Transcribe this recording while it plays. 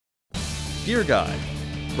Gear Guide,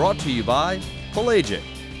 brought to you by Pelagic,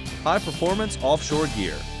 high-performance offshore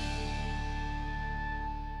gear.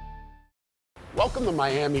 Welcome to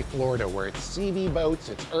Miami, Florida, where it's SeaVee boats.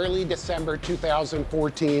 It's early December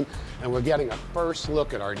 2014, and we're getting a first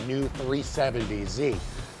look at our new 370Z.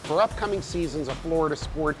 For upcoming seasons of Florida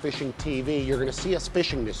Sport Fishing TV, you're going to see us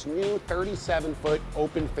fishing this new 37-foot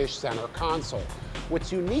open fish center console.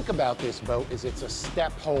 What's unique about this boat is it's a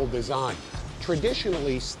step hole design.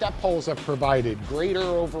 Traditionally, step holes have provided greater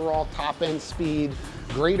overall top-end speed,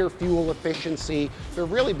 greater fuel efficiency. There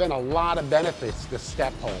have really been a lot of benefits to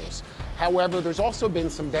step holes. However, there's also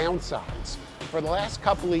been some downsides. For the last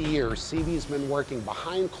couple of years, SeaVee's been working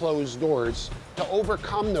behind closed doors to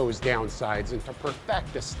overcome those downsides and to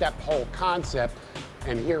perfect the step hole concept.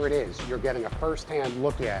 And here it is. You're getting a first-hand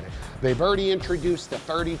look at it. They've already introduced the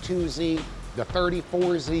 32Z, the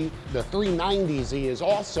 34Z, the 390Z is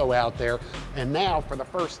also out there, and now for the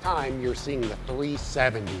first time you're seeing the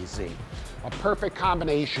 370Z. A perfect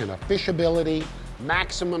combination of fishability,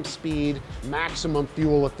 maximum speed, maximum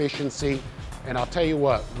fuel efficiency, and I'll tell you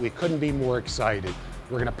what, we couldn't be more excited.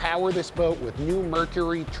 We're gonna power this boat with new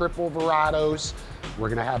Mercury triple Verados. We're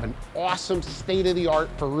gonna have an awesome state-of-the-art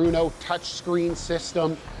Furuno touchscreen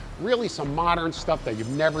system, really some modern stuff that you've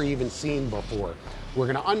never even seen before. We're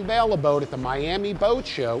going to unveil a boat at the Miami Boat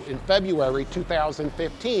Show in February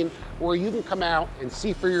 2015, where you can come out and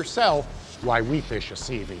see for yourself why we fish a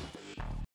SeaVee.